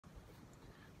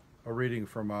A reading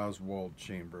from Oswald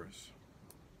Chambers.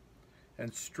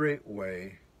 And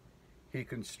straightway he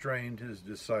constrained his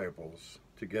disciples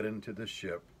to get into the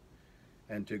ship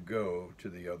and to go to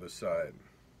the other side.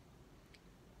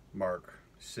 Mark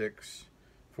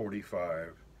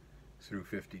 6:45 through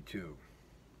 52.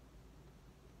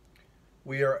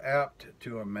 We are apt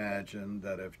to imagine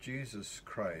that if Jesus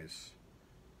Christ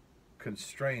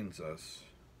constrains us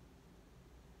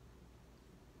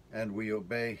and we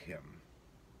obey him,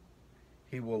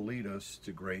 he will lead us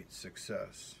to great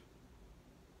success.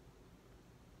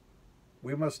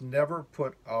 We must never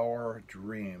put our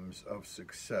dreams of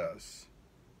success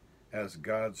as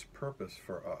God's purpose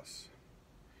for us.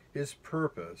 His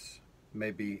purpose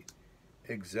may be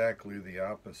exactly the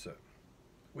opposite.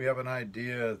 We have an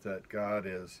idea that God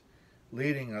is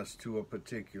leading us to a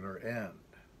particular end,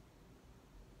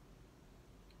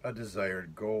 a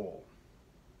desired goal.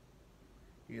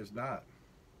 He is not.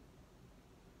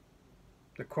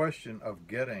 The question of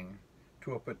getting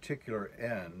to a particular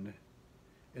end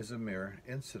is a mere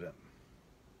incident.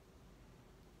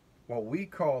 What we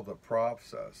call the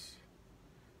process,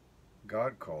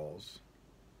 God calls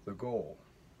the goal.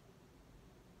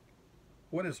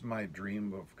 What is my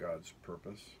dream of God's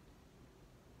purpose?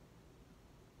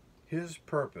 His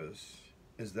purpose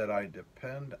is that I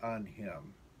depend on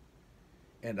him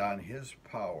and on his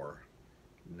power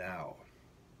now.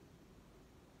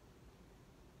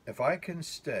 If I can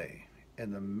stay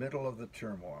in the middle of the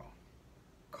turmoil,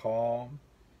 calm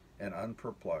and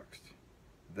unperplexed,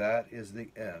 that is the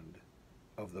end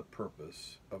of the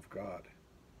purpose of God.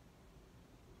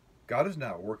 God is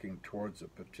not working towards a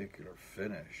particular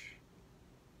finish.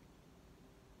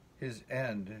 His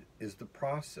end is the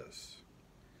process,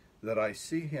 that I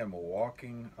see him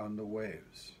walking on the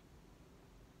waves.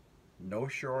 No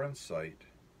shore in sight,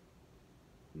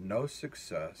 no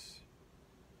success,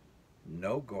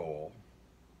 no goal,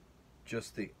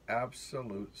 just the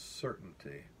absolute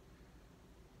certainty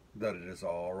that it is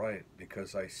all right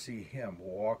because I see him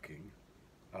walking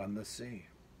on the sea.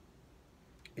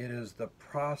 It is the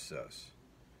process,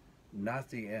 not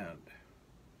the end,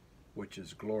 which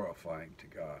is glorifying to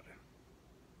God.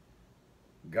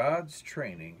 God's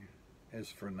training is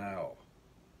for now,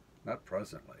 not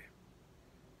presently.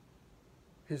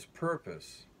 His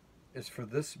purpose is for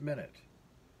this minute,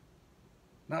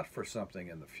 not for something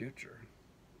in the future.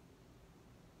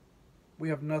 We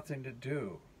have nothing to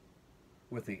do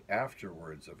with the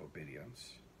afterwards of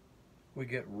obedience. We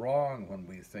get wrong when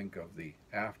we think of the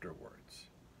afterwards.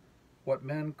 What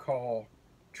men call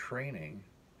training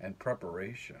and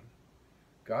preparation,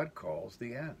 God calls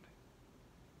the end.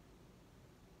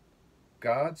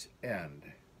 God's end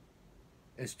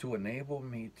is to enable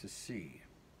me to see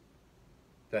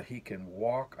that he can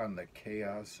walk on the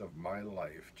chaos of my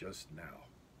life just now.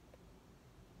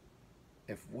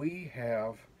 If we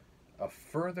have a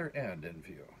further end in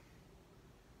view,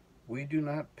 we do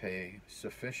not pay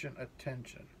sufficient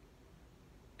attention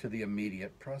to the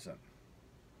immediate present.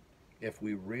 If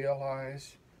we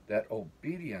realize that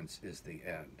obedience is the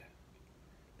end,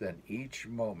 then each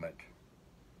moment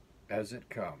as it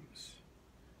comes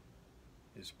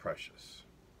is precious.